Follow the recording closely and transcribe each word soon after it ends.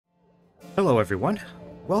Hello everyone,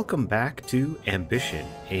 welcome back to Ambition,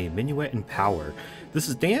 a Minuet in Power. This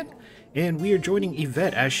is Dan, and we are joining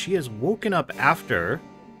Yvette as she has woken up after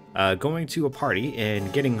going to a party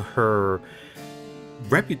and getting her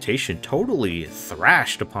reputation totally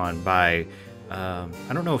thrashed upon by, I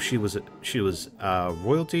don't know if she was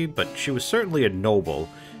royalty, but she was certainly a noble.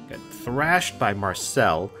 Got thrashed by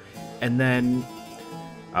Marcel, and then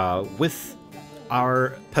with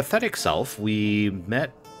our pathetic self, we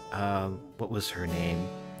met. What was her name?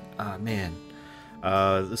 Man,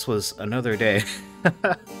 this was another day.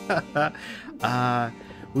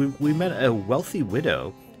 We met a wealthy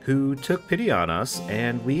widow who took pity on us,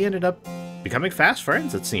 and we ended up becoming fast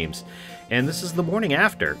friends, it seems. And this is the morning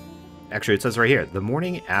after. Actually, it says right here, the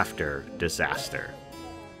morning after disaster.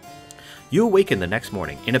 You awaken the next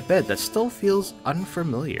morning in a bed that still feels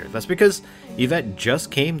unfamiliar. That's because Yvette just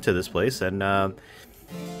came to this place, and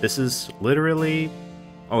this is literally...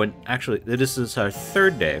 Oh, and actually, this is her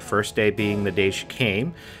third day. First day being the day she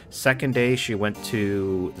came. Second day, she went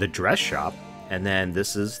to the dress shop. And then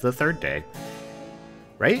this is the third day.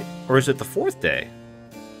 Right? Or is it the fourth day?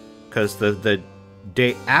 Because the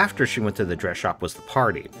day after she went to the dress shop was the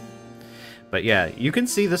party. But yeah, you can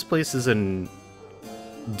see this place is in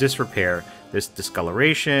disrepair. There's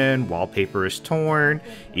discoloration, wallpaper is torn,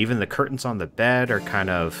 even the curtains on the bed are kind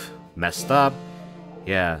of messed up.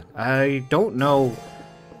 Yeah, I don't know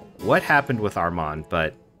what happened with Armand,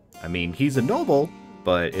 but I mean, he's a noble,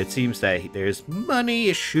 but it seems that there's money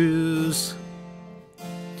issues.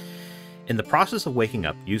 In the process of waking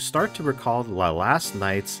up, you start to recall the last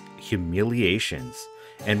night's humiliations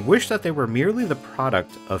and wish that they were merely the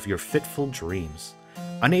product of your fitful dreams.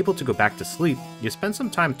 Unable to go back to sleep, you spend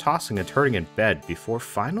some time tossing and turning in bed before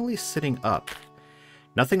finally sitting up.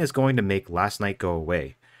 Nothing is going to make last night go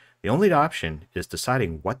away. The only option is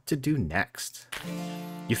deciding what to do next.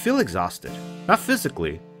 You feel exhausted, not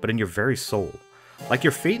physically, but in your very soul, like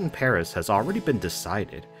your fate in Paris has already been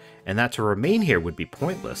decided, and that to remain here would be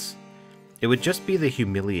pointless. It would just be the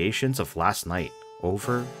humiliations of last night,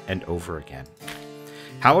 over and over again.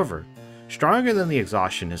 However, stronger than the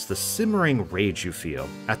exhaustion is the simmering rage you feel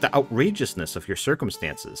at the outrageousness of your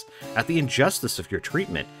circumstances, at the injustice of your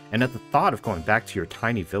treatment, and at the thought of going back to your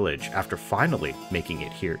tiny village after finally making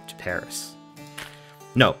it here to Paris.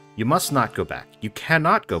 No, you must not go back. You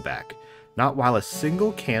cannot go back. Not while a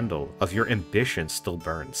single candle of your ambition still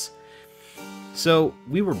burns. So,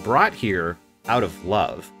 we were brought here out of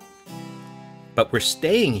love, but we're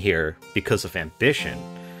staying here because of ambition.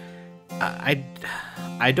 I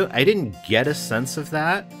didn't get a sense of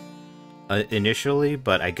that initially,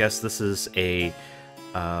 but I guess this is a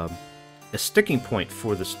sticking point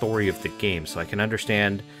for the story of the game, so I can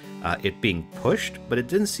understand it being pushed, but it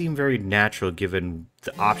didn't seem very natural given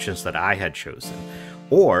the options that I had chosen.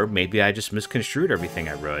 Or maybe I just misconstrued everything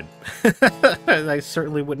I read. I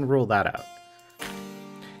certainly wouldn't rule that out.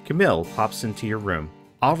 Camille pops into your room,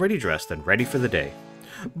 already dressed and ready for the day.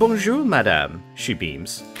 Bonjour, madame, she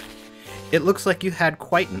beams. It looks like you had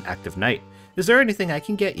quite an active night. Is there anything I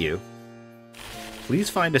can get you? Please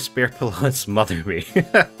find a spare pillow and smother me.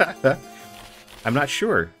 I'm not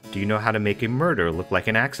sure. Do you know how to make a murder look like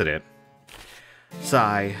an accident?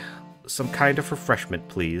 Sigh. Some kind of refreshment,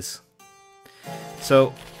 please.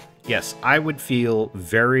 So, yes, I would feel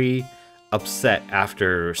very upset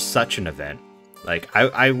after such an event. Like,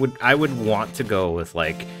 I would want to go with,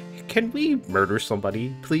 like, can we murder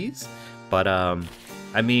somebody, please? But,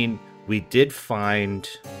 I mean, we did find,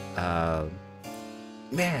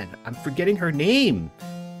 man, I'm forgetting her name.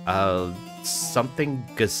 Something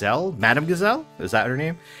Gazelle? Madame Gazelle? Is that her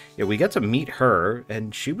name? Yeah, we got to meet her,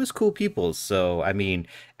 and she was cool people. So, I mean,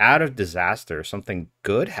 out of disaster, something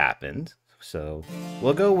good happened. So,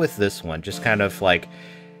 we'll go with this one. Just kind of like,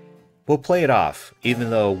 we'll play it off, even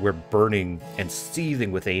though we're burning and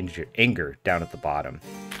seething with anger down at the bottom.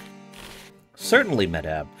 Certainly,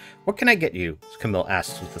 madame. What can I get you? Camille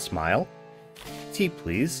asks with a smile. Tea,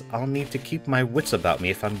 please. I'll need to keep my wits about me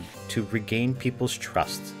if I'm to regain people's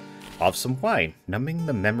trust. I'll have some wine. Numbing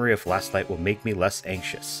the memory of last night will make me less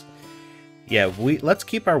anxious. Yeah, let's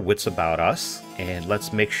keep our wits about us, and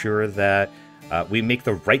let's make sure that we make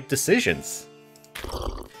the right decisions.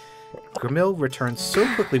 Camille returns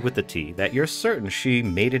so quickly with the tea that you're certain she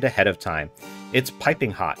made it ahead of time. It's piping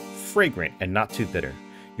hot, fragrant, and not too bitter.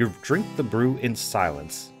 You drink the brew in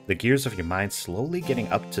silence, the gears of your mind slowly getting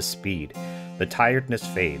up to speed. The tiredness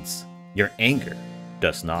fades. Your anger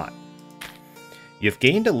does not. You've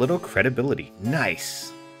gained a little credibility.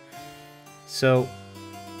 Nice. So,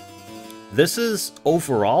 this is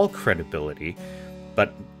overall credibility,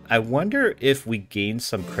 but I wonder if we gain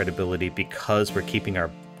some credibility because we're keeping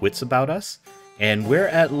our wits about us, and we're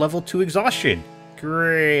at level 2 exhaustion.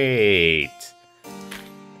 Great!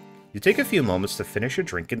 You take a few moments to finish your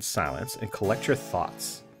drink in silence and collect your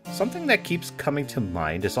thoughts. Something that keeps coming to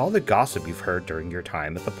mind is all the gossip you've heard during your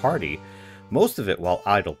time at the party, most of it while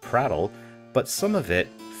idle prattle, but some of it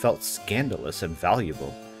felt scandalous and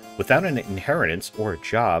valuable. Without an inheritance or a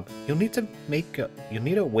job, you'll need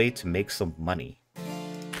a way to make some money.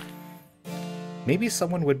 Maybe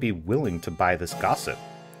someone would be willing to buy this gossip.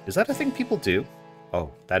 Is that a thing people do?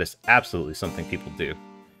 Oh, that is absolutely something people do.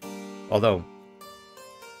 Although,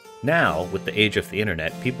 now, with the age of the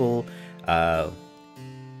internet, people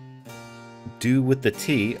do with the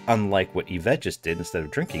tea, unlike what Yvette just did. Instead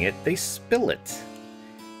of drinking it, they spill it.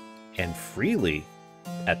 And freely,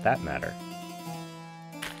 at that matter.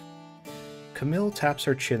 Camille taps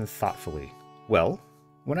her chin thoughtfully. Well,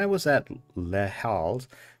 when I was at Les Halles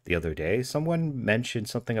the other day, someone mentioned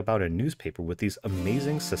something about a newspaper with these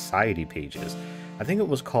amazing society pages. I think it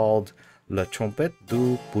was called La Trompette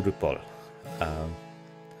du Purple.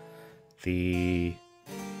 The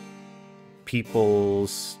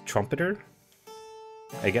People's Trumpeter,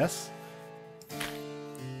 I guess.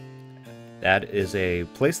 That is a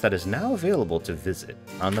place that is now available to visit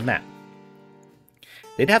on the map.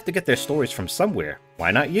 They'd have to get their stories from somewhere.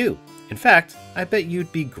 Why not you? In fact, I bet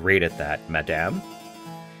you'd be great at that, madame.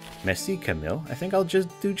 Merci, Camille. I think I'll just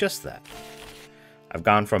do just that. I've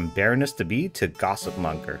gone from Baroness to be to gossip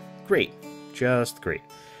monger. Great. Just great.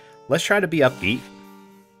 Let's try to be upbeat.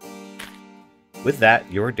 With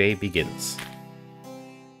that, your day begins.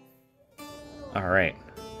 Alright,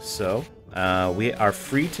 so we are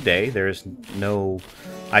free today. There's no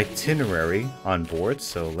itinerary on board,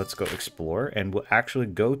 so let's go explore, and we'll actually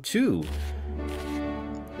go to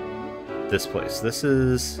this place. This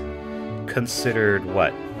is considered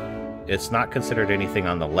what? It's not considered anything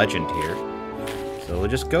on the legend here, so we'll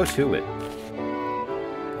just go to it.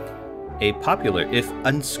 A popular, if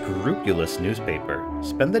unscrupulous newspaper.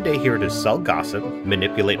 Spend the day here to sell gossip,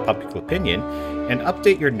 manipulate public opinion, and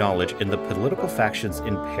update your knowledge in the political factions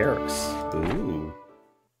in Paris. Ooh.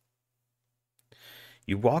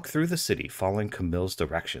 You walk through the city, following Camille's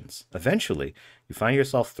directions. Eventually, you find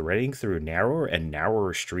yourself threading through narrower and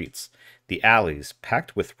narrower streets. The alleys,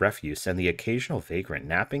 packed with refuse and the occasional vagrant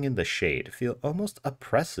napping in the shade, feel almost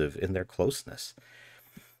oppressive in their closeness.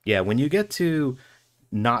 Yeah, when you get to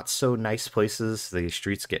not so nice places, the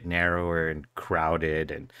streets get narrower and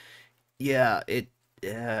crowded, and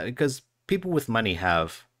because people with money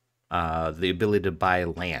have the ability to buy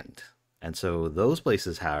land, and so those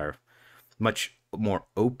places are much more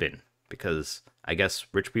open, because I guess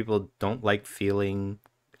rich people don't like feeling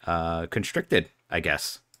constricted, I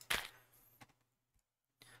guess.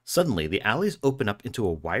 Suddenly, the alleys open up into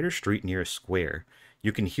a wider street near a square.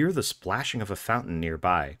 You can hear the splashing of a fountain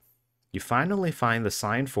nearby. You finally find the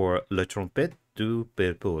sign for La Trompette du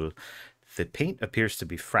Purple. The paint appears to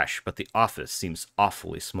be fresh, but the office seems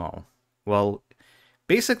awfully small. Well,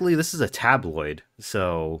 basically this is a tabloid,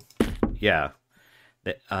 so yeah.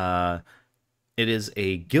 It is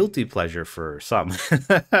a guilty pleasure for some.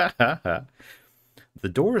 The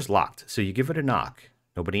door is locked, so you give it a knock.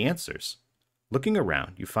 Nobody answers. Looking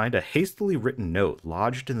around, you find a hastily written note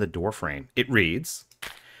lodged in the doorframe. It reads,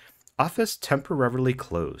 "Office temporarily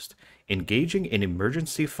closed. Engaging in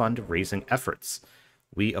emergency fund raising efforts.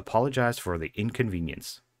 We apologize for the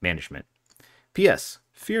inconvenience. Management. P.S.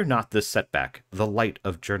 Fear not this setback. The light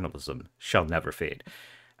of journalism shall never fade."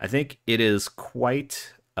 I think it is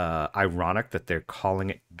quite ironic that they're calling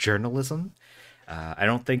it journalism. I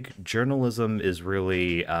don't think journalism is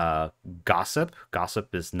really gossip.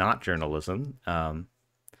 Gossip is not journalism.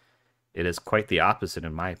 It is quite the opposite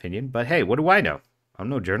in my opinion. But hey, what do I know? I'm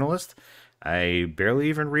no journalist. I barely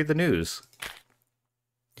even read the news.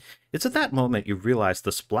 It's at that moment you realize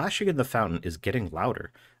the splashing in the fountain is getting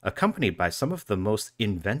louder, accompanied by some of the most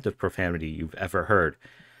inventive profanity you've ever heard.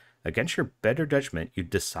 Against your better judgment, you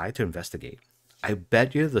decide to investigate. I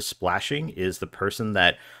bet you the splashing is the person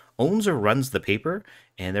that owns or runs the paper,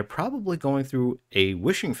 and they're probably going through a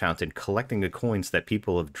wishing fountain collecting the coins that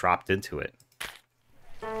people have dropped into it.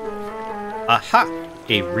 Aha!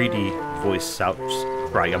 A reedy voice shouts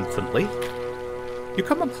triumphantly. You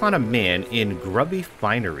come upon a man in grubby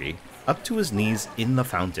finery, up to his knees in the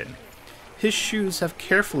fountain. His shoes have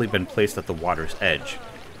carefully been placed at the water's edge.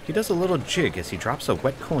 He does a little jig as he drops a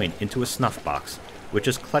wet coin into a snuff box, which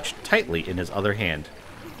is clutched tightly in his other hand.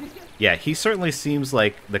 Yeah, he certainly seems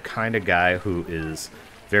like the kind of guy who is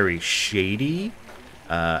very shady.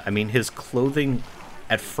 I mean, his clothing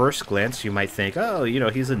at first glance, you might think, oh, you know,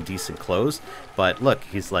 he's in decent clothes. But look,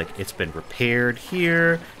 he's like, it's been repaired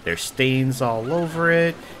here. There's stains all over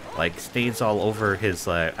it. Like, stains all over his,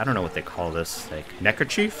 I don't know what they call this, like,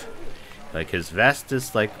 neckerchief? Like, his vest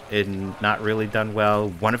is, like, not really done well.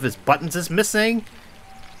 One of his buttons is missing.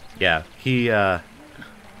 Yeah, he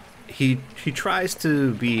tries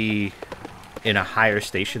to be in a higher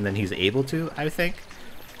station than he's able to, I think.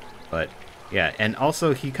 But, yeah, and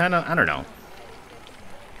also he kind of, I don't know.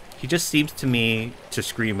 He just seems to me to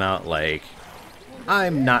scream out like,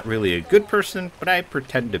 I'm not really a good person, but I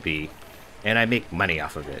pretend to be, and I make money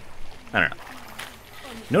off of it. I don't know.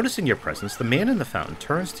 Noticing your presence, the man in the fountain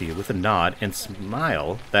turns to you with a nod and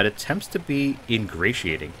smile that attempts to be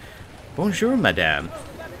ingratiating. Bonjour, madame.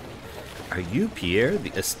 Are you Pierre,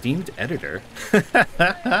 the esteemed editor?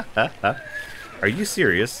 Are you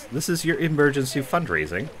serious? This is your emergency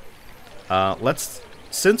fundraising.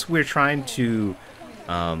 Since we're trying to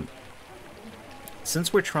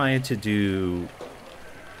do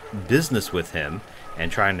business with him and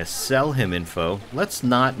trying to sell him info, let's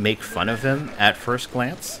not make fun of him at first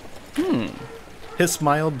glance. His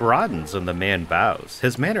smile broadens and the man bows,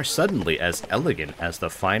 his manner suddenly as elegant as the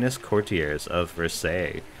finest courtiers of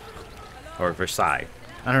Versailles. Or Versailles.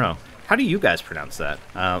 I don't know. How do you guys pronounce that?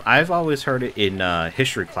 I've always heard it in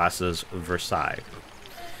history classes, Versailles.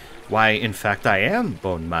 Why, in fact, I am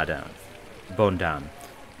bonne dame.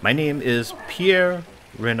 My name is Pierre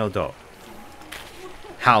Renaudot.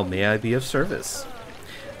 How may I be of service?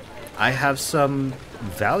 I have some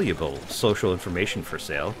valuable social information for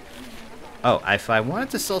sale. Oh, if I wanted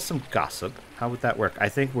to sell some gossip, how would that work? I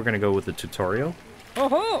think we're going to go with the tutorial.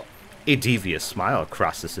 Oh-ho! A devious smile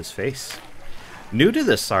crosses his face. New to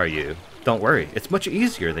this, are you? Don't worry, it's much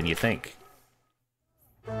easier than you think.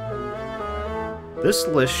 This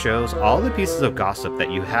list shows all the pieces of gossip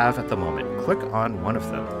that you have at the moment. Click on one of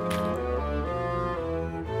them.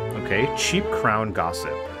 Okay, cheap crown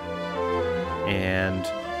gossip. And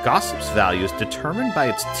gossip's value is determined by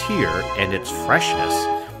its tier and its freshness,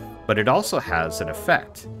 but it also has an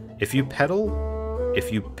effect. If you peddle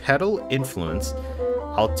influence,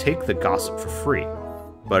 I'll take the gossip for free.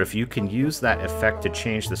 But if you can use that effect to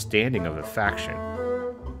change the standing of a faction.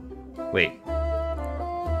 Wait.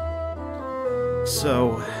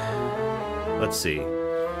 So, let's see.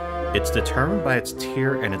 It's determined by its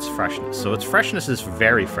tier and its freshness. So its freshness is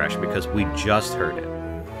very fresh because we just heard it.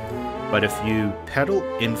 But if you peddle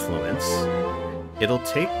influence, it'll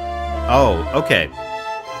take... Oh, okay.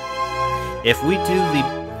 If we do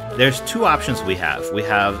the... There's two options we have. We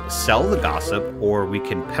have sell the gossip, or we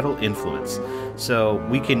can peddle influence. So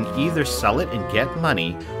we can either sell it and get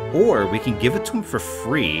money, or we can give it to him for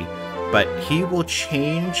free, but he will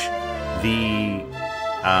change the...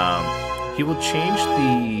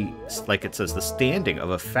 like it says, the standing of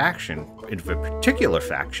a faction, of a particular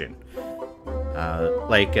faction.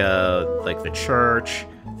 Like the church,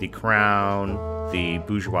 the crown, the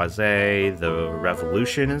bourgeoisie, the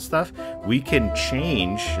revolution and stuff. We can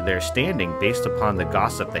change their standing based upon the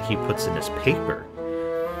gossip that he puts in his paper.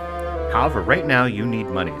 However, right now you need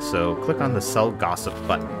money, so click on the sell gossip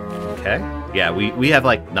button. Okay? Yeah, we have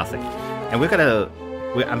like nothing, and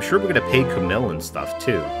I'm sure we're gonna pay Camille and stuff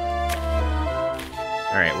too.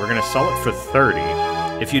 All right, we're gonna sell it for 30.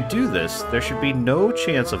 If you do this, there should be no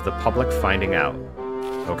chance of the public finding out.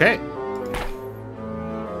 Okay.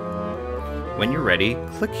 When you're ready,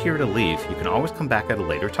 click here to leave. You can always come back at a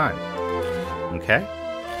later time. Okay?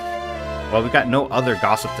 Well, we've got no other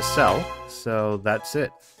gossip to sell, so that's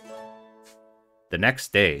it. The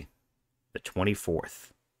next day, the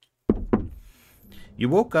 24th. You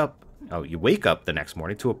wake up the next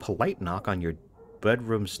morning to a polite knock on your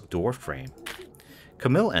bedroom's door frame.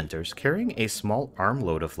 Camille enters, carrying a small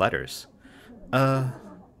armload of letters.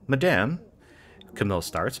 Madame, Camille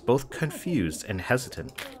starts, both confused and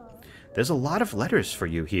hesitant. There's a lot of letters for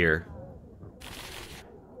you here.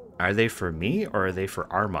 Are they for me, or are they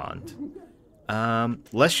for Armand?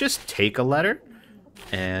 Let's just take a letter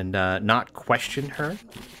and not question her,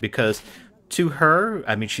 because to her,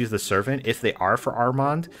 I mean, she's the servant. If they are for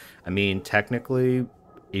Armand, I mean, technically,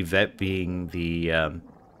 Yvette being the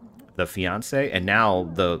fiance, and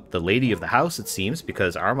now the lady of the house, it seems,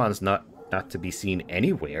 because Armand's not to be seen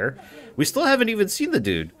anywhere. We still haven't even seen the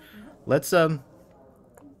dude. Let's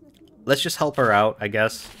just help her out, I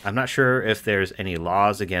guess. I'm not sure if there's any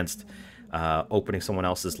laws against opening someone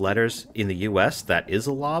else's letters in the US. That is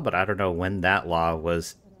a law, but I don't know when that law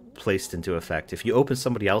was placed into effect. If you open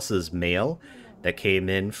somebody else's mail that came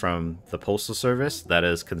in from the Postal Service, that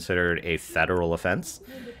is considered a federal offense,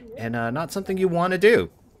 and not something you want to do.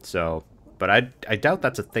 So, but I doubt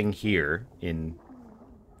that's a thing here in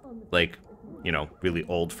like, you know, really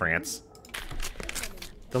old France.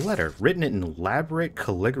 The letter, written in elaborate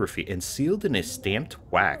calligraphy and sealed in a stamped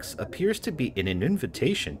wax, appears to be an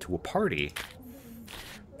invitation to a party.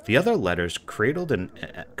 The other letters, cradled in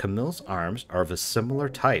Camille's arms, are of a similar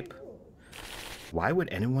type. Why would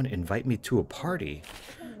anyone invite me to a party?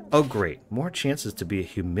 Oh great, more chances to be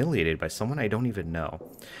humiliated by someone I don't even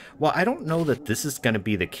know. Well, I don't know that this is going to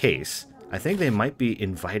be the case. I think they might be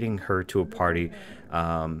inviting her to a party,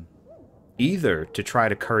 either to try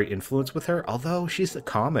to curry influence with her, although she's a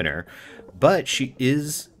commoner, but she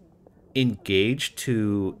is engaged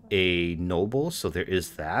to a noble, so there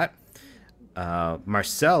is that.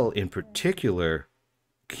 Marcel, in particular,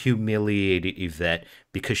 humiliated Yvette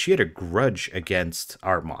because she had a grudge against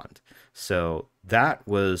Armand. So that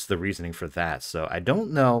was the reasoning for that. So I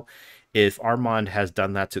don't know if Armand has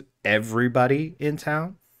done that to everybody in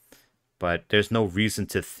town, but there's no reason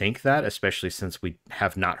to think that, especially since we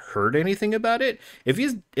have not heard anything about it. If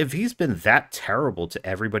he's been that terrible to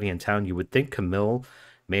everybody in town, you would think Camille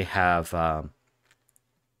may have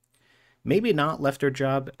maybe not left her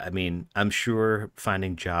job. I mean, I'm sure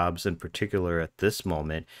finding jobs in particular at this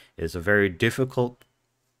moment is a very difficult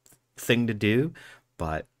thing to do,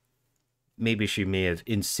 but maybe she may have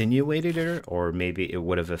insinuated her, or maybe it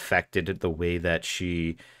would have affected the way that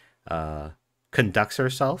she conducts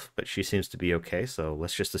herself, but she seems to be okay. So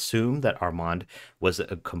let's just assume that Armand was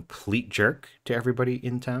a complete jerk to everybody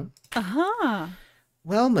in town. Uh-huh.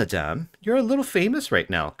 Well, madame, you're a little famous right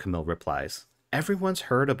now, Camille replies. Everyone's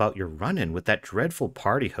heard about your run-in with that dreadful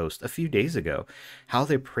party host a few days ago, how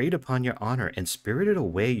they preyed upon your honor and spirited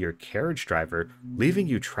away your carriage driver, leaving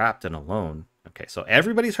you trapped and alone. Okay, so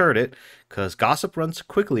everybody's heard it, because gossip runs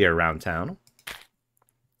quickly around town.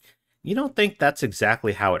 You don't think that's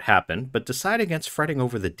exactly how it happened, but decide against fretting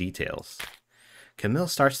over the details. Camille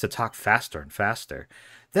starts to talk faster and faster.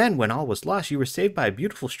 Then, when all was lost, you were saved by a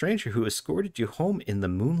beautiful stranger who escorted you home in the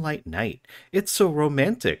moonlight night. It's so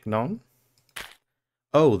romantic, no?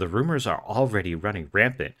 Oh, the rumors are already running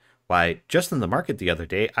rampant. Why, just in the market the other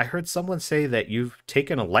day, I heard someone say that you've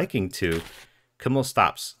taken a liking to... Camille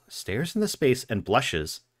stops, stares into space, and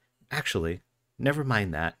blushes. Actually, never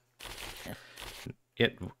mind that.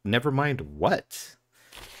 Never mind what?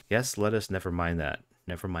 Yes, let us never mind that.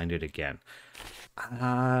 Never mind it again.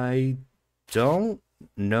 I don't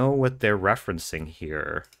know what they're referencing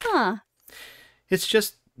here. Huh. It's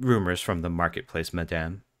just rumors from the marketplace,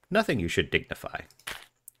 madame. Nothing you should dignify.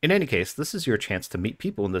 In any case, this is your chance to meet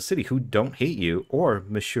people in the city who don't hate you or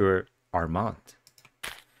Monsieur Armand.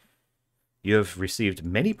 You have received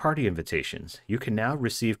many party invitations. You can now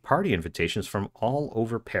receive party invitations from all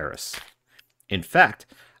over Paris. In fact,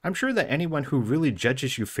 I'm sure that anyone who really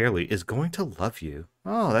judges you fairly is going to love you.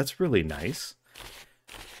 Oh, that's really nice.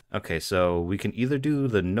 Okay, so we can either do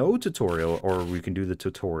the no tutorial or we can do the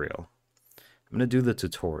tutorial. I'm going to do the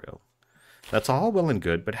tutorial. That's all well and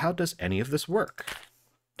good, but how does any of this work?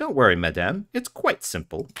 Don't worry, madame. It's quite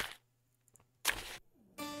simple.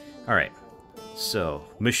 Alright. So,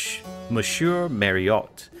 Monsieur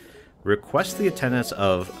Marriott requests the attendance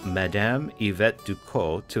of Madame Yvette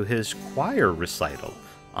Ducot to his choir recital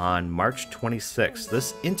on March 26th.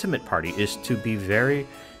 This intimate party is to be the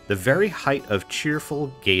very height of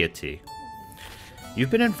cheerful gaiety. You've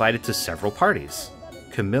been invited to several parties.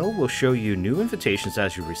 Camille will show you new invitations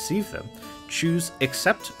as you receive them. Choose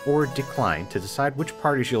accept or decline to decide which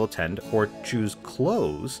parties you'll attend, or choose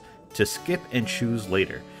close to skip and choose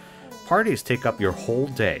later. Parties take up your whole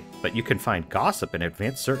day, but you can find gossip and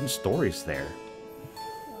advance certain stories there.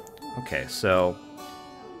 Okay, so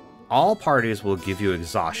all parties will give you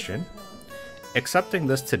exhaustion. Accepting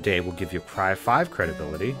this today will give you 5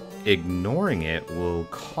 credibility. Ignoring it will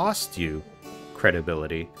cost you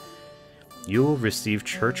credibility. You will receive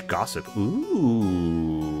church gossip.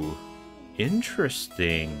 Ooh,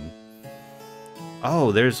 interesting.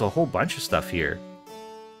 Oh, there's a whole bunch of stuff here.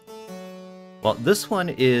 Well, this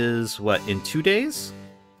one is, what, in 2 days?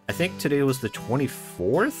 I think today was the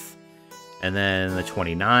 24th, and then the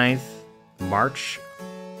 29th, March,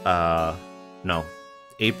 no,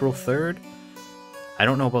 April 3rd. I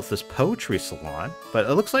don't know about this poetry salon, but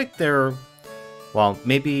it looks like they're, well,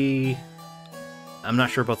 maybe, I'm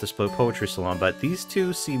not sure about this poetry salon, but these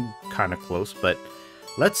two seem kind of close, but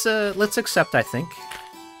let's accept, I think.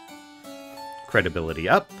 Credibility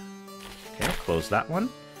up. Okay, close that one.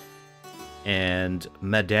 And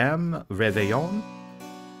Madame Réveillon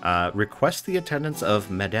requests the attendance of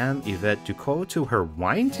Madame Yvette Ducot to her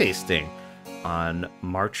wine tasting on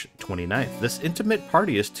March 29th. This intimate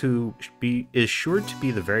party is sure to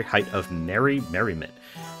be the very height of merry merriment.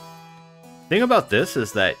 Thing about this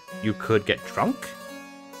is that you could get drunk,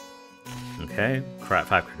 Okay,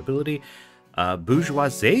 5 credibility.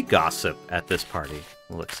 Bourgeoisie gossip at this party.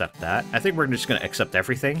 We'll accept that. I think we're just going to accept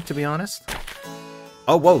everything, to be honest.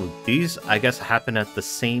 Oh, whoa, these, I guess, happen at the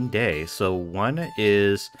same day. So one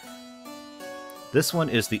is... This one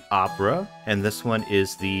is the opera, and this one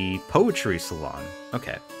is the poetry salon.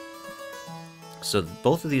 Okay. So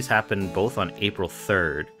both of these happen both on April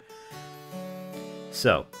 3rd.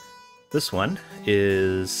 So, this one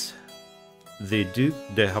is the Duc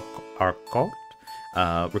de Harcourt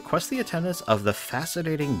requests the attendance of the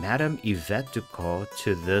fascinating Madame Yvette Ducot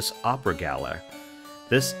to this opera gala.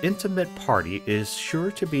 This intimate party is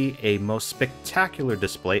sure to be a most spectacular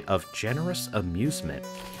display of generous amusement.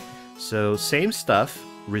 So, same stuff,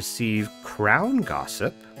 receive crown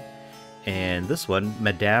gossip. And this one,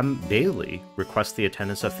 Madame Bailey requests the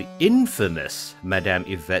attendance of the infamous Madame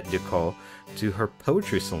Yvette Ducot to her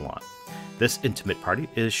poetry salon. This intimate party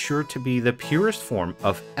is sure to be the purest form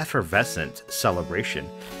of effervescent celebration.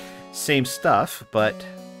 Same stuff, but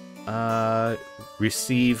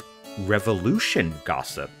receive revolution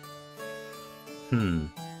gossip.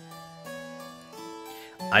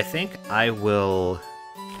 I think I will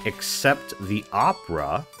accept the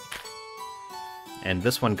opera, and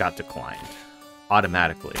this one got declined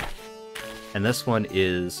automatically. And this one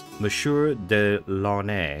is Monsieur de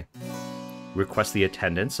Launay requests the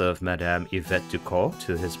attendance of Madame Yvette Ducot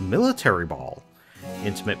to his military ball.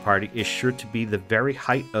 Intimate party is sure to be the very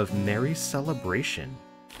height of merry celebration.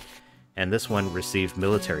 And this one received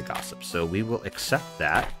military gossip, so we will accept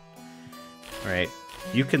that. Alright,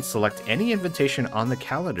 you can select any invitation on the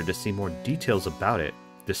calendar to see more details about it.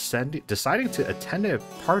 Deciding to attend a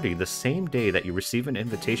party the same day that you receive an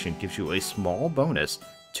invitation gives you a small bonus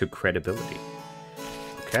to credibility.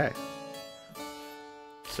 Okay.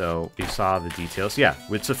 So we saw the details. Yeah,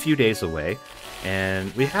 it's a few days away,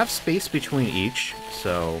 and we have space between each,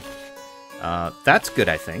 so that's good,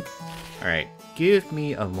 I think. All right, give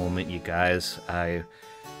me a moment, you guys. I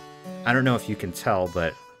don't know if you can tell,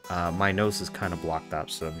 but my nose is kind of blocked up,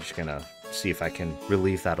 so I'm just gonna see if I can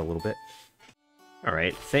relieve that a little bit. All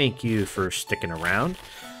right, thank you for sticking around.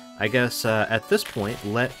 I guess at this point,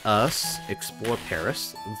 let us explore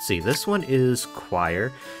Paris. Let's see, this one is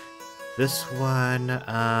choir. This one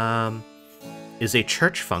is a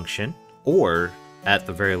church function, or at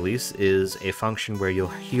the very least is a function where you'll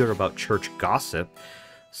hear about church gossip.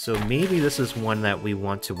 So maybe this is one that we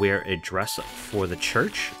want to wear a dress for the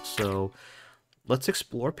church. So let's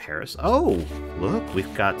explore Paris. Oh, look,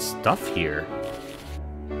 we've got stuff here.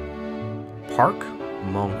 Parc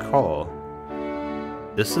Monceau.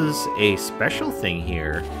 This is a special thing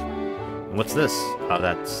here. And what's this? Oh,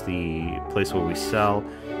 that's the place where we sell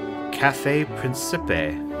Café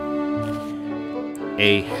Principe.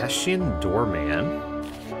 A Hessian doorman,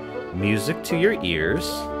 music to your ears,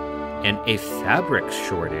 and a fabric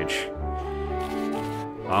shortage.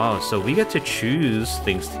 Oh, so we get to choose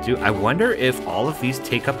things to do. I wonder if all of these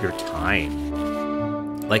take up your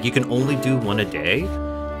time. Like, you can only do one a day.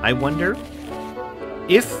 I wonder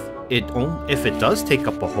if it does take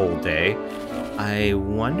up a whole day. I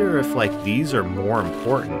wonder if, like, these are more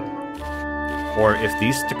important, or if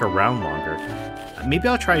these stick around longer. Maybe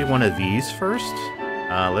I'll try one of these first.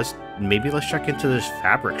 Let's check into this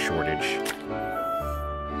fabric shortage.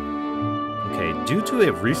 Okay, due to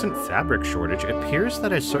a recent fabric shortage, it appears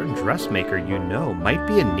that a certain dressmaker you know might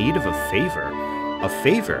be in need of a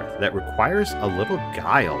favor that requires a little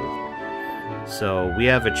guile. So we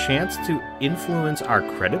have a chance to influence our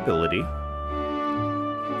credibility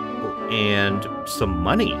and some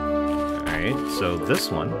money. Alright, so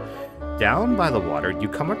this one. Down by the water, you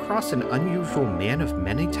come across an unusual man of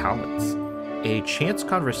many talents. A chance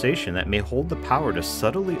conversation that may hold the power to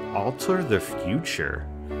subtly alter the future.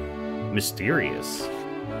 Mysterious.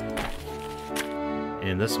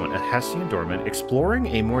 In this one, a Hessian doorman exploring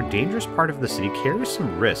a more dangerous part of the city carries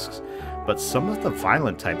some risks, but some of the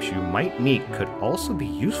violent types you might meet could also be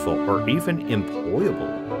useful or even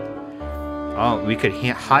employable. Oh, we could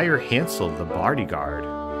hire Hansel the bodyguard.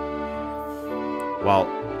 Well,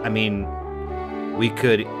 I mean, we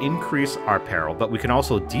could increase our peril, but we can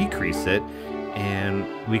also decrease it, and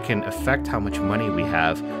we can affect how much money we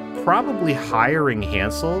have. Probably hiring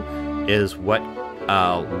Hansel is what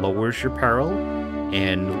lowers your peril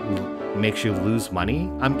and makes you lose money,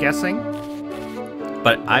 I'm guessing.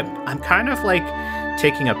 But I'm kind of like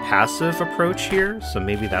taking a passive approach here, so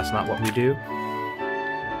maybe that's not what we do.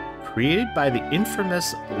 Created by the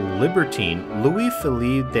infamous libertine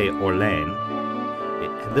Louis-Philippe d'Orléans,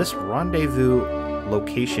 this rendezvous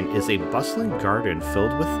location is a bustling garden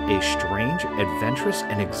filled with a strange, adventurous,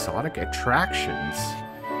 and exotic attractions.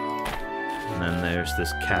 And then there's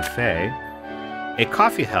this cafe. A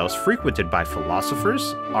coffee house frequented by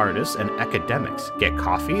philosophers, artists, and academics. Get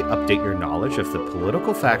coffee, update your knowledge of the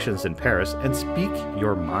political factions in Paris, and speak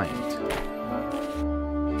your mind.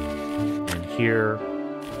 And here...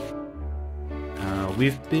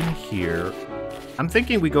 we've been here. I'm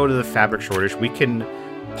thinking we go to the fabric shortage. We can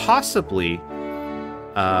possibly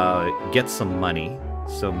get some money.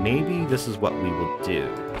 So maybe this is what we will do.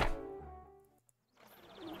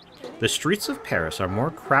 The streets of Paris are more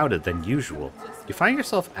crowded than usual. You find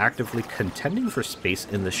yourself actively contending for space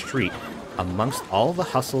in the street amongst all the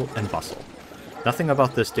hustle and bustle. Nothing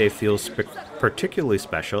about this day feels particularly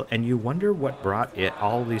special, and you wonder what brought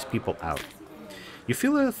all these people out. You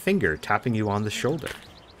feel a finger tapping you on the shoulder.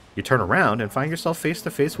 You turn around and find yourself face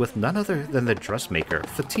to face with none other than the dressmaker,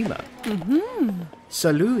 Fatima.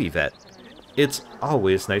 Salut, Yvette. It's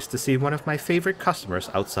always nice to see one of my favorite customers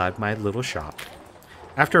outside my little shop.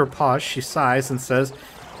 After a pause, she sighs and says,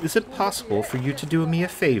 "Is it possible for you to do me a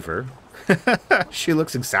favor?" She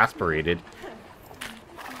looks exasperated.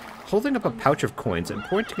 Holding up a pouch of coins and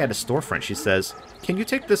pointing at a storefront, she says, "Can you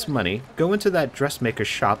take this money, go into that dressmaker's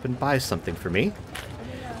shop and buy something for me?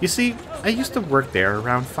 You see, I used to work there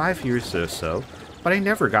around 5 years or so, but I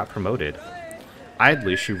never got promoted."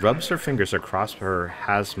 Idly, she rubs her fingers across her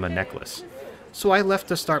Hasma necklace. "So I left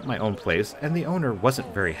to start my own place, and the owner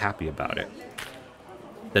wasn't very happy about it."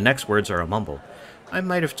 The next words are a mumble. I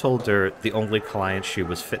might have told her the only clients she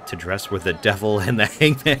was fit to dress were the devil and the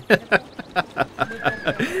hangman.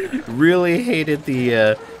 Really hated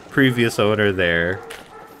the previous owner there.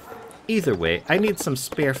 Either way, I need some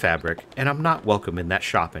spare fabric, and I'm not welcome in that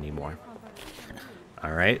shop anymore.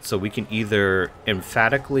 Alright, so we can either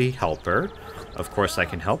emphatically help her. Of course I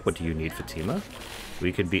can help. What do you need, Fatima?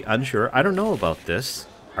 We can be unsure. I don't know about this.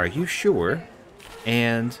 Are you sure?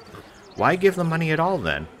 And why give the money at all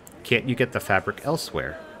then? Can't you get the fabric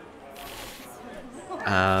elsewhere?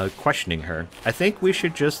 Questioning her. I think we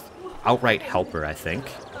should just outright help her, I think.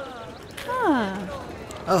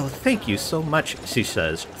 Oh, thank you so much, she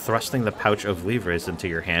says, thrusting the pouch of livres into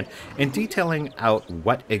your hand and detailing out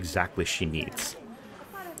what exactly she needs.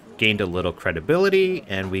 Gained a little credibility,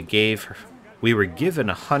 and we were given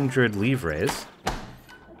 100 livres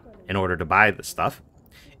in order to buy the stuff.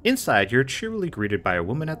 Inside, you're cheerily greeted by a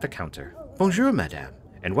woman at the counter. "Bonjour, madame,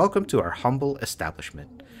 and welcome to our humble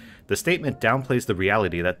establishment." The statement downplays the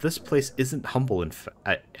reality that this place isn't humble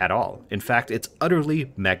at all. In fact, it's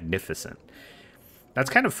utterly magnificent. That's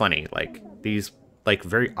kind of funny, like, these, like,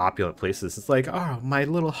 very opulent places. It's like, oh, my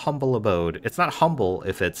little humble abode. It's not humble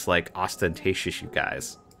if it's, like, ostentatious, you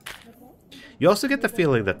guys. You also get the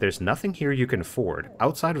feeling that there's nothing here you can afford,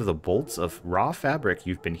 outside of the bolts of raw fabric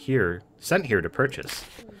you've been sent here to purchase.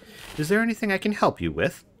 Is there anything I can help you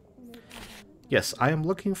with? Yes, I am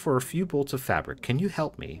looking for a few bolts of fabric. Can you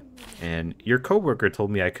help me? And your coworker told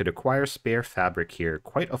me I could acquire spare fabric here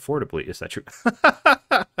quite affordably. Is that true?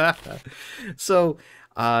 So,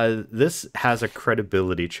 this has a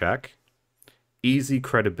credibility check. Easy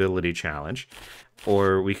credibility challenge.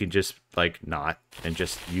 Or we can just, like, not and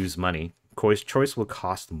just use money. Choice will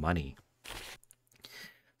cost money.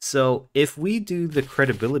 So, if we do the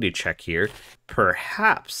credibility check here,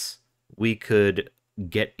 perhaps we could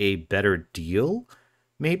get a better deal,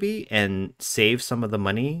 maybe, and save some of the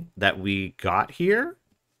money that we got here.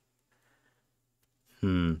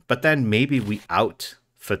 But then maybe we out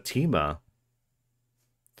Fatima,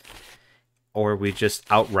 or we just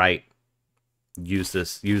outright use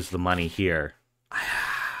the money here.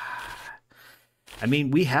 I mean,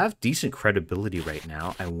 we have decent credibility right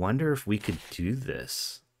now. I wonder if we could do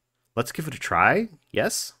this. Let's give it a try.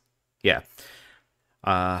 Yes? Yeah.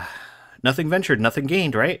 Nothing ventured, nothing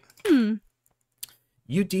gained, right?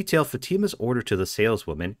 You detail Fatima's order to the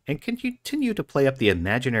saleswoman and continue to play up the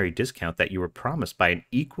imaginary discount that you were promised by an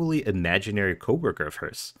equally imaginary coworker of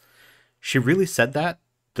hers. She really said that?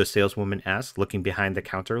 The saleswoman asked, looking behind the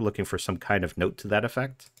counter, looking for some kind of note to that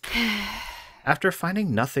effect. After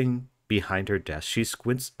finding nothing behind her desk, she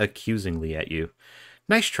squints accusingly at you.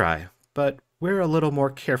 Nice try, but we're a little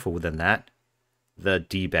more careful than that. The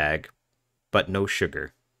D-bag, but no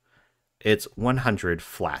sugar. It's 100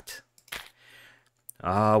 flat.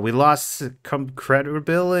 We lost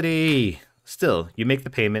credibility. Still, you make the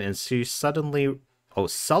payment and she sullenly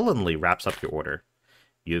wraps up your order.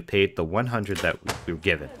 You've paid the 100 that we were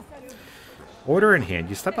given. Order in hand,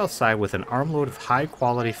 you step outside with an armload of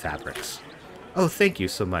high-quality fabrics. Oh, thank you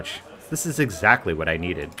so much. This is exactly what I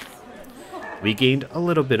needed. We gained a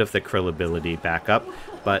little bit of the credibility back up,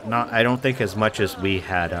 but I don't think as much as we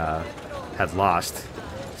had lost.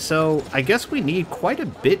 So I guess we need quite a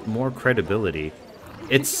bit more credibility.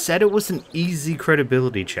 It said it was an easy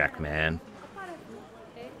credibility check, man.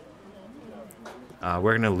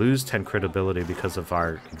 We're going to lose 10 credibility because of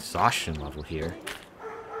our exhaustion level here.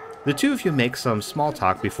 The two of you make some small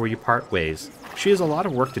talk before you part ways. She has a lot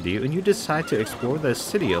of work to do, and you decide to explore the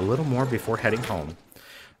city a little more before heading home.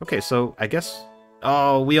 Okay, so I guess...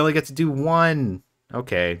 Oh, we only get to do one!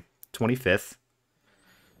 Okay, 25th.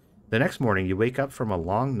 The next morning, you wake up from a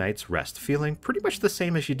long night's rest, feeling pretty much the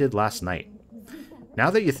same as you did last night.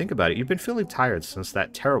 Now that you think about it, you've been feeling tired since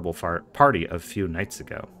that terrible party a few nights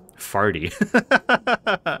ago. Farty.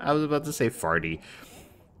 I was about to say farty.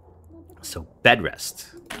 So, bed rest.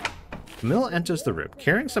 Camille enters the room,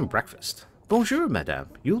 carrying some breakfast. Bonjour, madame.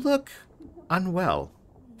 You look unwell.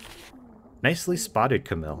 Nicely spotted,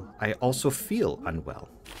 Camille. I also feel unwell.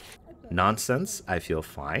 Nonsense. I feel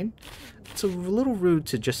fine. It's a little rude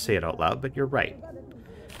to just say it out loud, but you're right.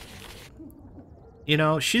 You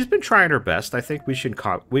know, she's been trying her best. I think we should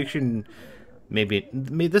maybe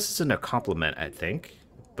this isn't a compliment, I think,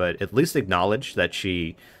 but at least acknowledge that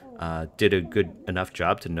she did a good enough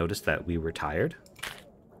job to notice that we were tired.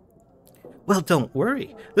 Well, don't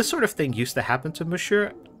worry. This sort of thing used to happen to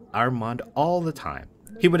Monsieur Armand all the time.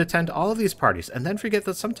 He would attend all of these parties and then forget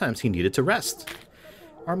that sometimes he needed to rest.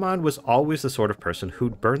 Armand was always the sort of person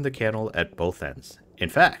who'd burn the candle at both ends. In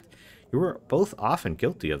fact, you were both often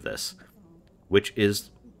guilty of this, which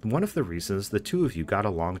is one of the reasons the two of you got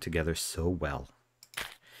along together so well.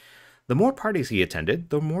 The more parties he attended,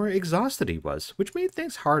 the more exhausted he was, which made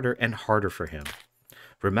things harder and harder for him.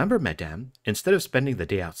 Remember, madame, instead of spending the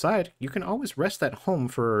day outside, you can always rest at home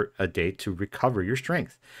for a day to recover your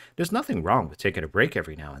strength. There's nothing wrong with taking a break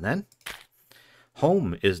every now and then.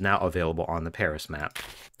 Home is now available on the Paris map.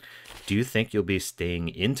 Do you think you'll be staying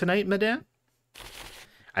in tonight, madame?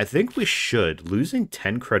 I think we should. Losing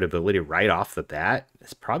 10 credibility right off the bat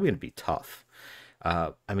is probably going to be tough.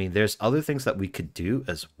 I mean, there's other things that we could do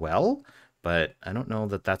as well, but I don't know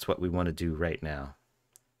that that's what we want to do right now.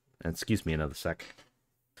 And excuse me another sec.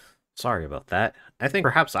 Sorry about that. I think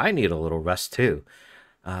perhaps I need a little rest too.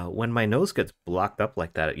 When my nose gets blocked up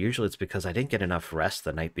like that, usually it's because I didn't get enough rest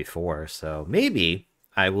the night before, so maybe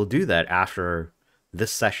I will do that after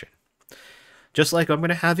this session. Just like I'm going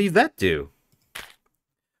to have Yvette do.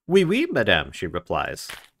 Oui, oui, madame, she replies.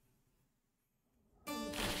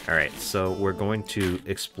 Alright, so we're going to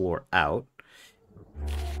explore out.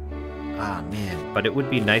 Ah, man, but it would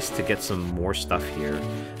be nice to get some more stuff here.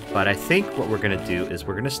 But I think what we're going to do is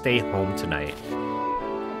we're going to stay home tonight.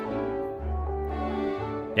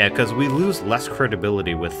 Yeah, because we lose less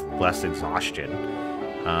credibility with less exhaustion.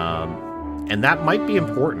 And that might be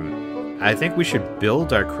important. I think we should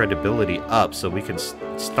build our credibility up so we can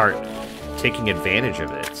start taking advantage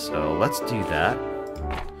of it. So let's do that.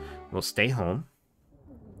 We'll stay home.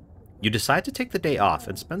 You decide to take the day off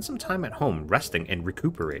and spend some time at home resting and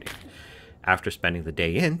recuperating. After spending the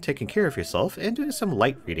day in, taking care of yourself, and doing some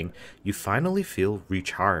light reading, you finally feel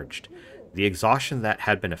recharged. The exhaustion that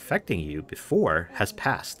had been affecting you before has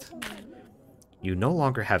passed. You no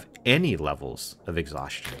longer have any levels of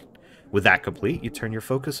exhaustion. With that complete, you turn your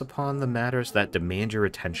focus upon the matters that demand your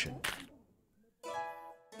attention.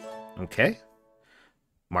 Okay.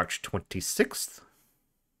 March 26th.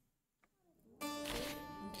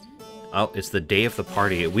 Oh, it's the day of the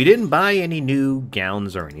party. We didn't buy any new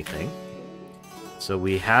gowns or anything. So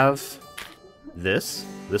we have this.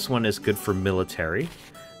 This one is good for military.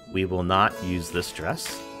 We will not use this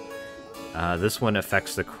dress. This one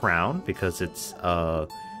affects the crown because it's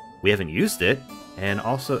we haven't used it, and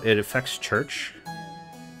also it affects church.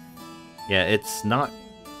 Yeah, it's not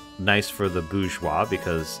nice for the bourgeois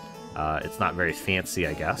because it's not very fancy,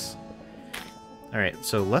 I guess. All right,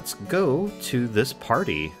 so let's go to this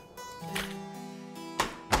party.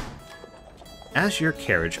 As your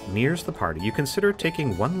carriage nears the party, you consider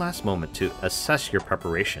taking one last moment to assess your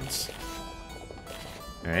preparations.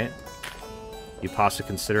 Alright. You pause to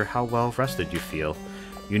consider how well rested you feel.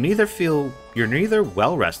 You're neither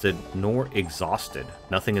well rested nor exhausted.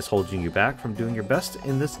 Nothing is holding you back from doing your best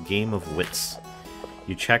in this game of wits.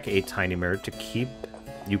 You check a tiny mirror to keep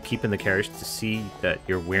in the carriage to see that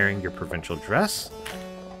you're wearing your provincial dress.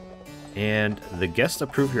 And the guests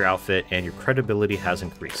approve your outfit and your credibility has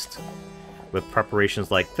increased. With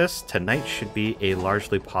preparations like this, tonight should be a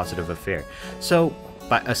largely positive affair. So,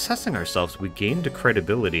 by assessing ourselves, we gained the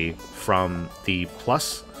credibility from the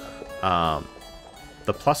plus amount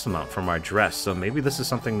from our dress. So maybe this is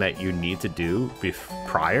something that you need to do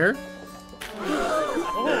prior.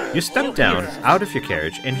 You step down out of your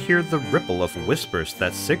carriage and hear the ripple of whispers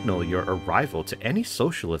that signal your arrival to any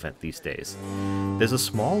social event these days. There's a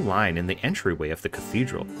small line in the entryway of the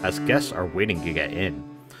cathedral as guests are waiting to get in.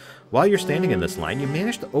 While you're standing in this line, you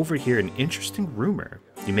manage to overhear an interesting rumor.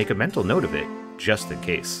 You make a mental note of it, just in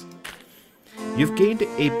case. You've gained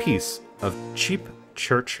a piece of cheap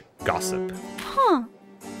church gossip. Huh.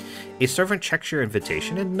 A servant checks your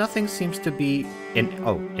invitation and nothing seems to be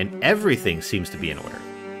and everything seems to be in order.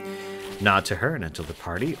 Nod to her and enter the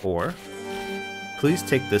party, or please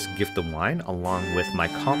take this gift of wine along with my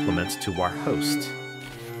compliments to our host.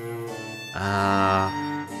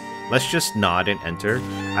 Let's just nod and enter.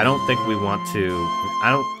 I don't think we want to...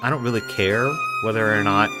 I don't really care whether or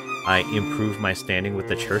not I improve my standing with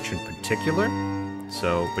the church in particular.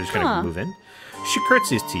 So we're just gonna move in. She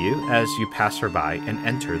curtsies to you as you pass her by and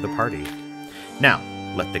enter the party. Now,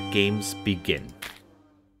 let the games begin.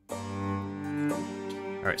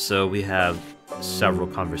 Alright, so we have several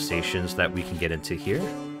conversations that we can get into here.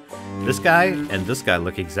 This guy and this guy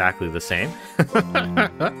look exactly the same.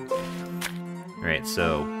 Alright,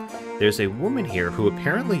 so there's a woman here who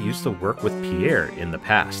apparently used to work with Pierre in the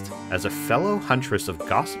past. As a fellow huntress of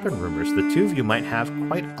gossip and rumors, the two of you might have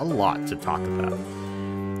quite a lot to talk about.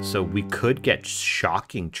 So we could get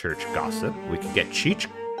shocking church gossip, we could get cheap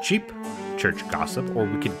church gossip, or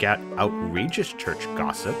we could get outrageous church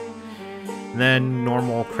gossip. And then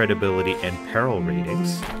normal credibility and peril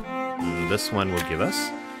ratings. This one will give us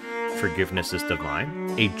forgiveness is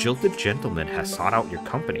divine. A jilted gentleman has sought out your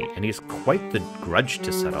company, and he has quite the grudge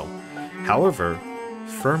to settle. However,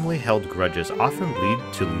 firmly held grudges often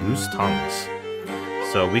lead to loose tongues.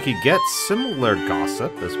 So we could get similar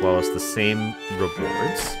gossip as well as the same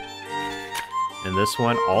rewards. And this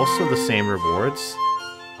one, also the same rewards.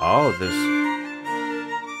 Oh, there's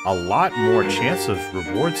a lot more chance of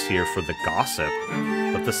rewards here for the gossip,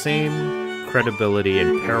 but the same credibility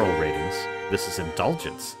and peril ratings. This is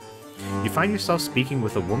indulgence. You find yourself speaking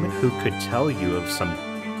with a woman who could tell you of some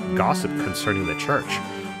gossip concerning the church.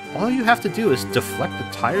 All you have to do is deflect the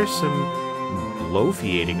tiresome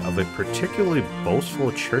bloviating of a particularly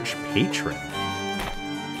boastful church patron.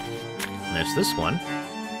 And there's this one.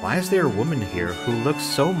 Why is there a woman here who looks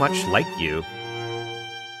so much like you?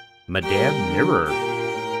 Madame Mirror.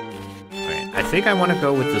 Alright, I think I want to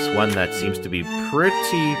go with this one that seems to be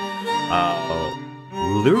pretty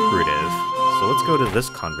lucrative. So let's go to this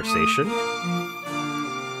conversation.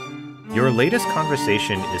 Your latest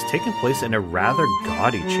conversation is taking place in a rather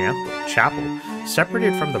gaudy chapel,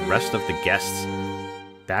 separated from the rest of the guests.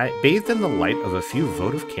 Bathed in the light of a few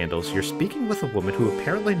votive candles, you're speaking with a woman who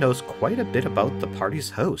apparently knows quite a bit about the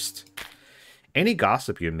party's host. Any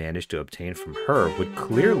gossip you manage to obtain from her would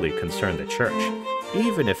clearly concern the church.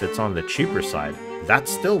 Even if it's on the cheaper side,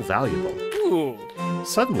 that's still valuable. Ooh.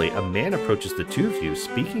 Suddenly, a man approaches the two of you,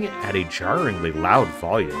 speaking at a jarringly loud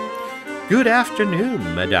volume. Good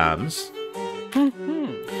afternoon, mesdames.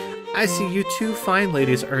 I see you two fine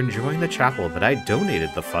ladies are enjoying the chapel that I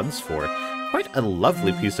donated the funds for. Quite a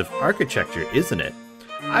lovely piece of architecture, isn't it?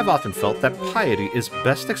 I've often felt that piety is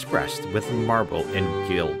best expressed with marble and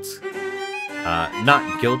gilds.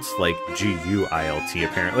 Not gilts like G-U-I-L-T,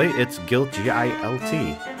 apparently. It's gilt,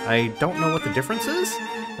 G-I-L-T. I don't know what the difference is.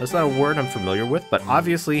 That's not a word I'm familiar with, but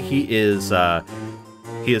obviously he is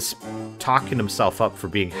talking himself up for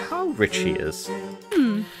being how rich he is.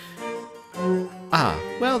 Ah,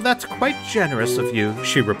 well, that's quite generous of you,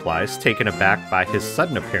 she replies, taken aback by his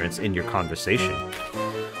sudden appearance in your conversation.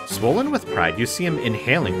 Swollen with pride, you see him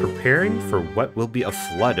inhaling, preparing for what will be a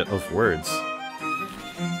flood of words.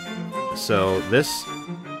 So this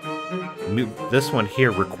one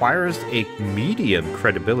here requires a medium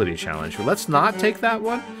credibility challenge. Let's not take that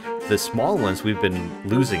one. The small ones we've been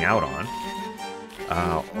losing out on.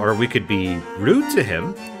 Or we could be rude to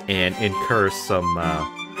him and incur some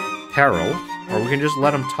peril, or we can just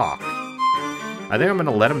let him talk. I think I'm going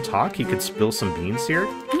to let him talk. He could spill some beans here.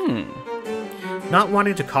 Not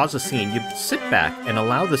wanting to cause a scene, you sit back and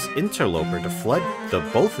allow this interloper to flood the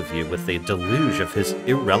both of you with a deluge of his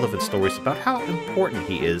irrelevant stories about how important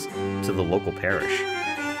he is to the local parish.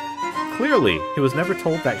 Clearly, he was never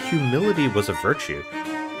told that humility was a virtue,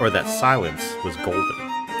 or that silence was golden.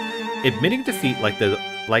 Admitting defeat like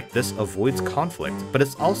this avoids conflict, but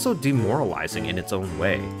it's also demoralizing in its own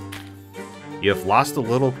way. You have lost a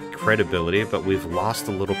little credibility, but we've lost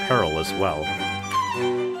a little peril as well.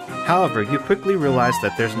 However, you quickly realize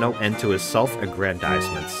that there's no end to his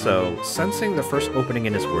self-aggrandizement, so sensing the first opening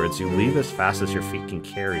in his words, you leave as fast as your feet can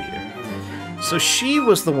carry you. So she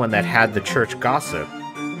was the one that had the church gossip.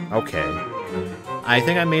 Okay. I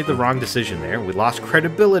think I made the wrong decision there. We lost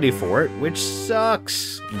credibility for it, which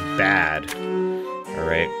sucks bad.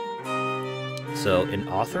 Alright. So, in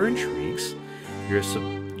Author Intrigues,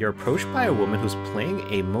 you're approached by a woman who's playing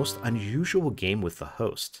a most unusual game with the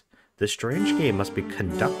host. This strange game must be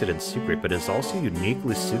conducted in secret, but is also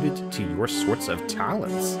uniquely suited to your sorts of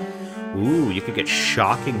talents. Ooh, you could get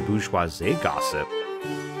shocking bourgeoisie gossip.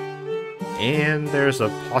 And there's a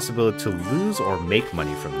possibility to lose or make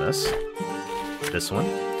money from this. This one.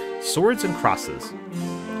 Swords and crosses.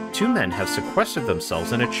 Two men have sequestered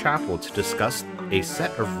themselves in a chapel to discuss a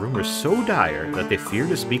set of rumors so dire that they fear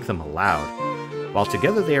to speak them aloud. While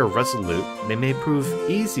together they are resolute, they may prove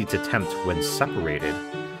easy to tempt when separated.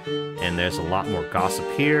 And there's a lot more gossip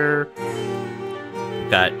here. We've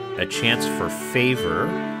got a chance for favor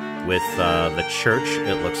with the church,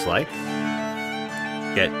 it looks like.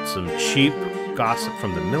 Get some cheap gossip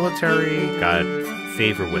from the military. Got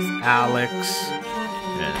favor with Alex.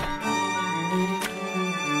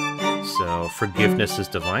 So, forgiveness is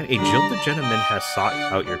divine. A jilted gentleman has sought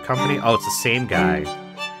out your company. Oh, it's the same guy.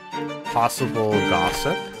 Possible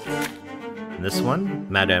gossip. And this one,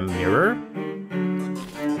 Madame Mirror.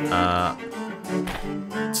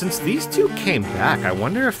 Since these two came back, I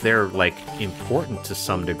wonder if they're, like, important to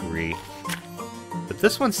some degree. But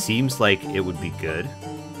this one seems like it would be good.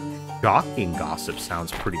 Shocking gossip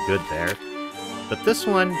sounds pretty good there. But this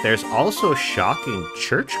one, there's also shocking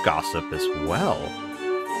church gossip as well.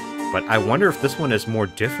 But I wonder if this one is more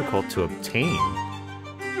difficult to obtain.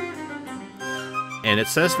 And it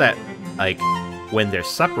says that, like, when they're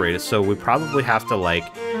separated, so we probably have to,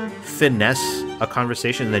 like, finesse a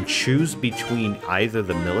conversation and then choose between either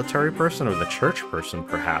the military person or the church person,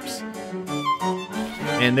 perhaps.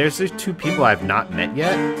 And there's these two people I've not met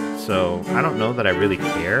yet, so I don't know that I really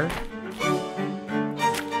care.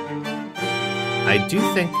 I do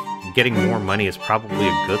think getting more money is probably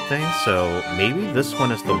a good thing, so maybe this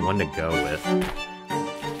one is the one to go with.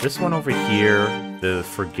 This one over here, the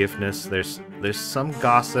forgiveness, there's some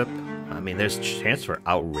gossip. I mean, there's a chance for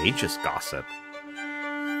outrageous gossip.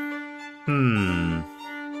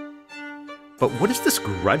 But what is this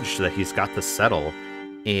grudge that he's got to settle,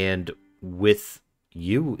 and with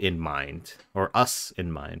you in mind, or us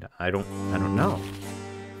in mind? I don't know.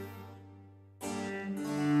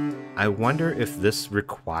 I wonder if this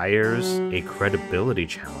requires a credibility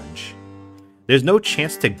challenge. There's no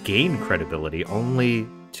chance to gain credibility, only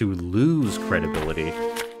to lose credibility.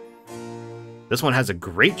 This one has a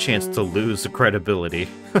great chance to lose the credibility.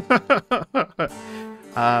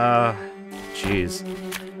 Jeez.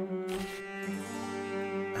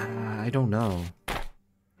 I don't know.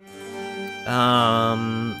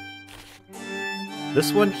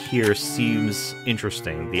 This one here seems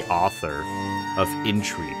interesting, the author of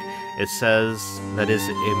Intrigue. It says that is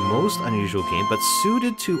a most unusual game, but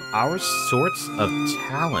suited to our sorts of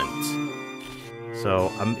talent. So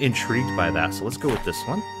I'm intrigued by that, so let's go with this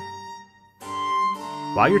one.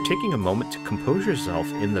 While you're taking a moment to compose yourself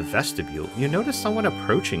in the vestibule, you notice someone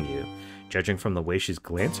approaching you. Judging from the way she's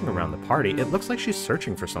glancing around the party, it looks like she's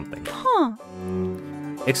searching for something. Huh.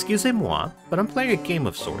 Excusez-moi, but I'm playing a game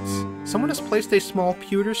of sorts. Someone has placed a small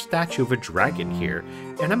pewter statue of a dragon here,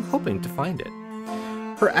 and I'm hoping to find it.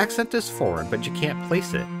 Her accent is foreign, but you can't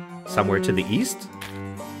place it. Somewhere to the east?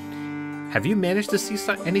 Have you managed to see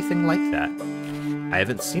anything like that? I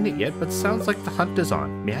haven't seen it yet, but sounds like the hunt is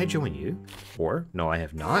on. May I join you? Or, no, I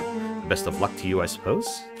have not. Best of luck to you, I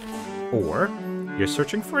suppose. Or, you're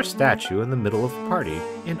searching for a statue in the middle of a party.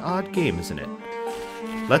 An odd game, isn't it?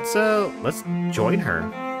 Let's join her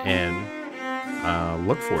and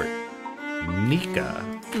look for it. Nika.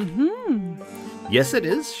 Yes, it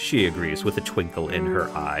is, she agrees with a twinkle in her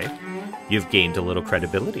eye. You've gained a little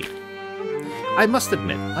credibility. I must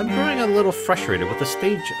admit, I'm growing a little frustrated with the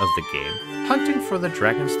stage of the game. Hunting for the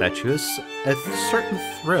dragon statue is a certain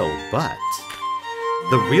thrill, but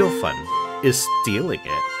the real fun is stealing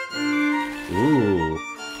it. Ooh,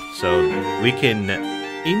 so we can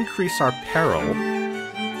increase our peril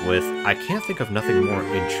with, I can't think of nothing more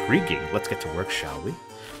intriguing. Let's get to work, shall we?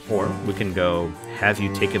 Or we can go, have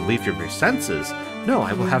you taken leave of your senses? No,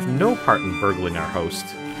 I will have no part in burgling our host.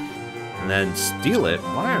 And then steal it?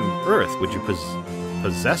 Why on earth would you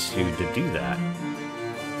possess you to do that?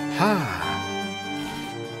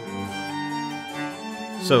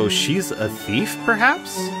 So she's a thief,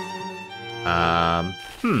 perhaps?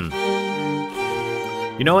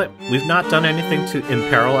 You know what? We've not done anything to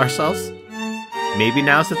imperil ourselves. Maybe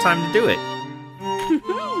now's the time to do it.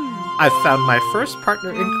 I've found my first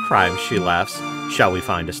partner in crime, she laughs. Shall we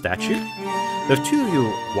find a statue? The two of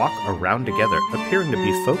you walk around together, appearing to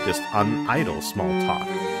be focused on idle small talk.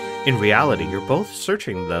 In reality, you're both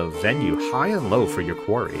searching the venue high and low for your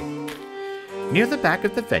quarry. Near the back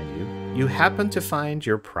of the venue, you happen to find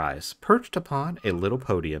your prize, perched upon a little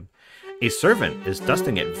podium. A servant is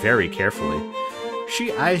dusting it very carefully.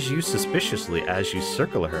 She eyes you suspiciously as you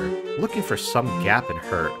circle her, looking for some gap in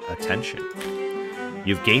her attention.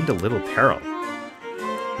 You've gained a little peril.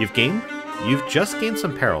 You've just gained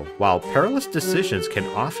some peril. While perilous decisions can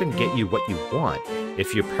often get you what you want,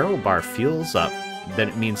 if your peril bar fills up, then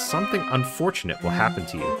it means something unfortunate will happen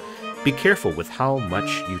to you. Be careful with how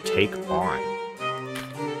much you take on.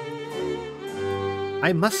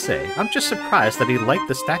 I must say, I'm just surprised that he liked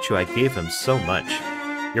the statue I gave him so much.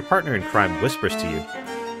 Your partner in crime whispers to you,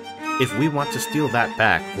 if we want to steal that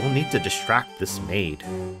back, we'll need to distract this maid.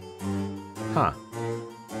 Huh.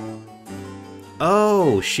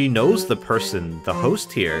 Oh, she knows the person, the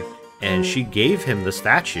host here, and she gave him the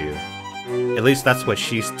statue. At least that's what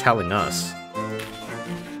she's telling us.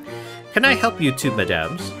 Can I help you two,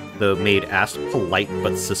 madames? The maid asked, polite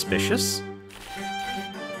but suspicious.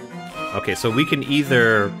 Okay, so we can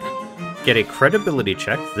either get a credibility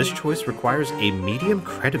check. This choice requires a medium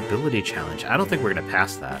credibility challenge. I don't think we're going to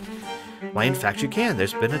pass that. Why, in fact, you can.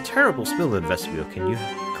 There's been a terrible spill in vestibule. Can you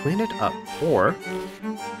clean it up? Or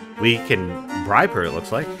we can bribe her, it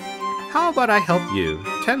looks like. How about I help you?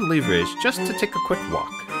 10 livres just to take a quick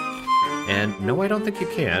walk. And no, I don't think you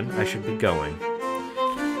can. I should be going.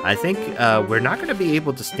 I think we're not going to be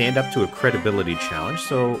able to stand up to a credibility challenge,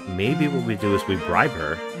 so maybe what we do is we bribe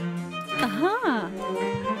her. Uh-huh.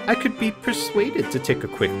 I could be persuaded to take a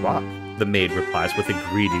quick walk, the maid replies with a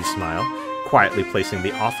greedy smile, quietly placing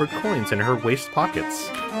the offered coins in her waist pockets.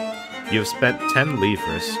 You have spent 10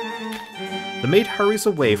 livres. The maid hurries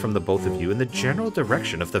away from the both of you in the general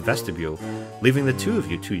direction of the vestibule, leaving the two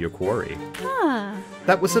of you to your quarry. Ah.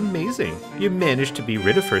 That was amazing. You managed to be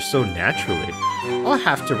rid of her so naturally. I'll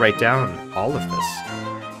have to write down all of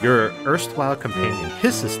this. Your erstwhile companion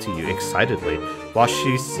hisses to you excitedly, while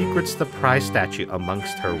she secrets the prize statue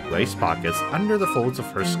amongst her waist pockets under the folds of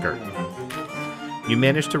her skirt. You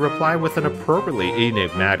manage to reply with an appropriately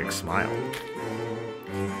enigmatic smile.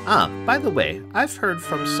 Ah, by the way, I've heard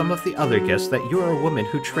from some of the other guests that you're a woman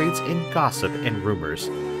who trades in gossip and rumors.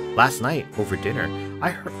 Last night, over dinner, I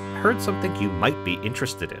heard something you might be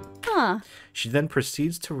interested in. Huh. She then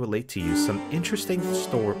proceeds to relate to you some interesting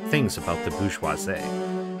things about the bourgeoisie.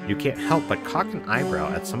 You can't help but cock an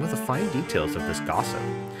eyebrow at some of the fine details of this gossip.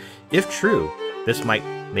 If true, this might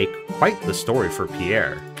make quite the story for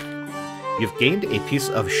Pierre. You've gained a piece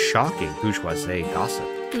of shocking bourgeoisie gossip.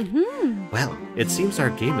 Mm-hmm. Well, it seems our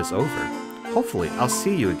game is over. Hopefully, I'll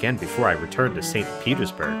see you again before I return to St.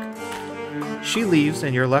 Petersburg. She leaves,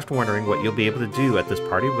 and you're left wondering what you'll be able to do at this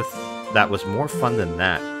party that was more fun than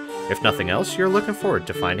that. If nothing else, you're looking forward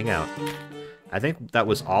to finding out. I think that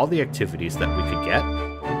was all the activities that we could get.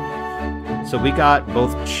 So we got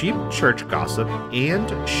both cheap church gossip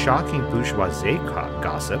and shocking bourgeoisie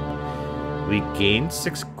gossip. We gained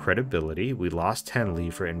 6 credibility, we lost 10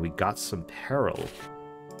 livres, and we got some peril.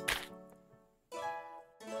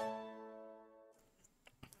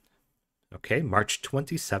 Okay, March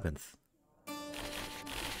 27th.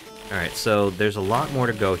 Alright, so there's a lot more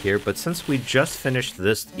to go here, but since we just finished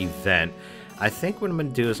this event, I think what I'm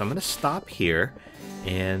going to do is I'm going to stop here,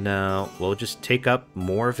 and we'll just take up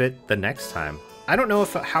more of it the next time. I don't know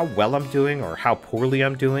how well I'm doing or how poorly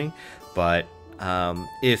I'm doing, but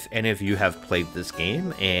if any of you have played this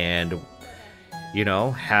game and, you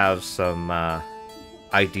know, have some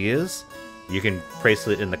ideas, you can place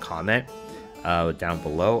it in the comment down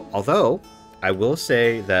below. Although, I will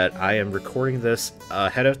say that I am recording this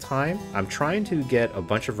ahead of time. I'm trying to get a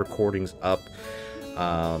bunch of recordings up,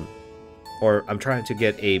 or I'm trying to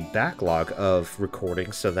get a backlog of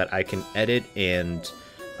recordings so that I can edit and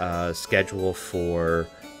schedule for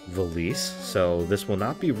release. So this will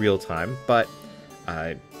not be real time, but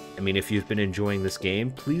I mean, if you've been enjoying this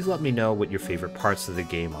game, please let me know what your favorite parts of the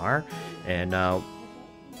game are. And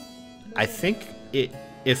I think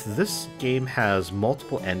if this game has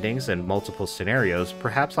multiple endings and multiple scenarios,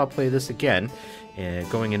 perhaps I'll play this again and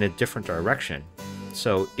going in a different direction.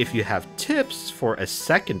 So if you have tips for a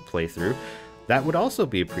second playthrough, that would also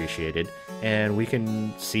be appreciated, and we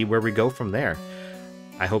can see where we go from there.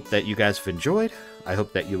 I hope that you guys have enjoyed. I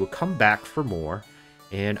hope that you will come back for more,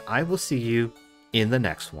 and I will see you in the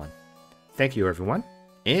next one. Thank you, everyone,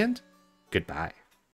 and goodbye.